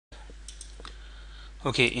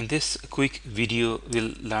Okay, in this quick video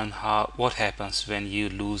we'll learn what happens when you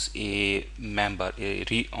lose a member,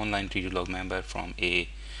 online redolog member from a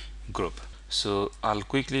group. So I'll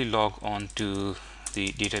quickly log on to the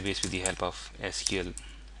database with the help of SQL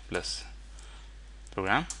plus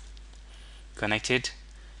program, connected,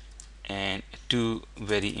 and two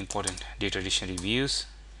very important data dictionary views,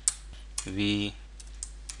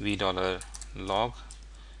 v$log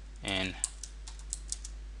and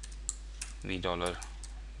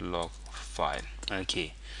v$log file.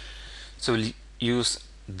 Okay, so we'll use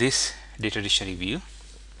this data dictionary view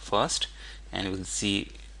first, and we'll see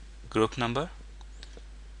group number,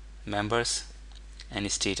 members,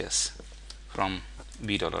 and status from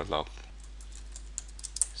v$log.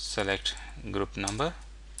 Select group number,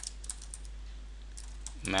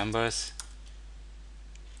 members,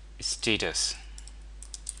 status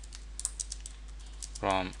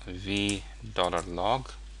from v$log.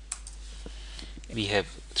 We have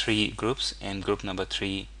three groups, and group number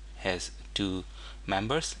 3 has 2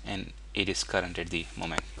 members, and it is current at the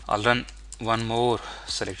moment. I'll run one more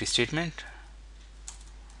select statement.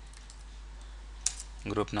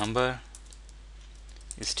 Group number,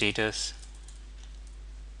 status,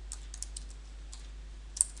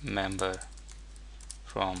 member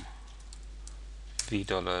from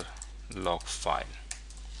v$log file.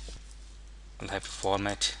 I'll have to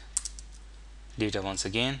format data once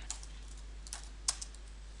again.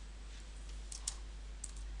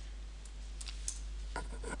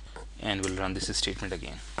 And we'll run this statement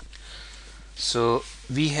again. So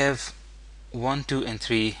we have 1, 2, and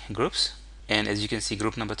 3 groups, and as you can see,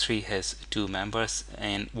 group number 3 has 2 members,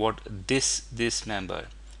 and what this member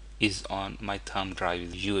is on my thumb drive,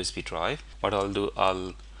 USB drive. What I'll do,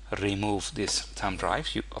 I'll remove this thumb drive.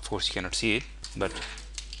 Of course you cannot see it, but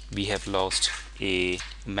we have lost a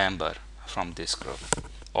member from this group.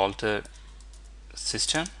 Alter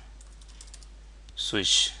system,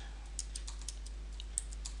 switch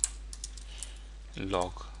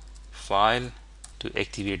log file to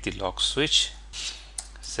activate the log switch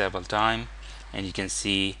several times, and you can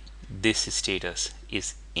see this status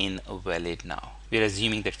is invalid. Now we are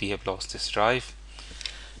assuming that we have lost this drive,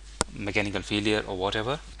 mechanical failure or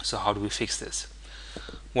whatever. So how do we fix this?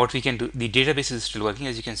 What we can do, the database is still working,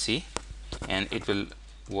 as you can see, and it will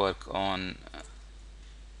work on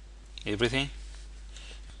everything.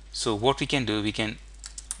 So what we can do, we can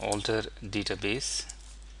alter database,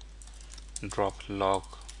 drop log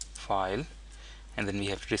file, and then we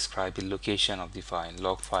have to describe the location of the file,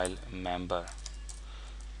 log file member,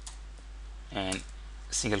 and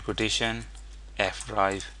single quotation F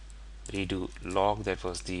drive redo log, that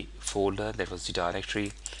was the folder, that was the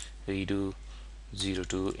directory, redo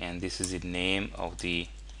 02, and this is the name of the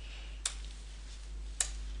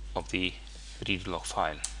redo log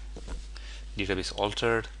file. Database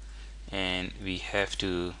altered, and we have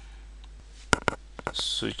to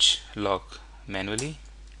switch log manually.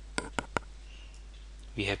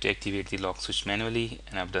 We have to activate the log switch manually,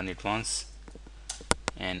 and I've done it once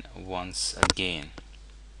and once again.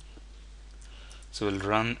 So we'll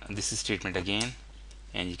run this statement again,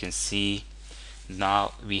 and you can see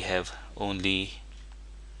now we have only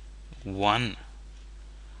one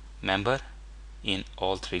member in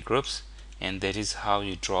all 3 groups, and that is how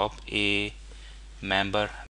you drop a member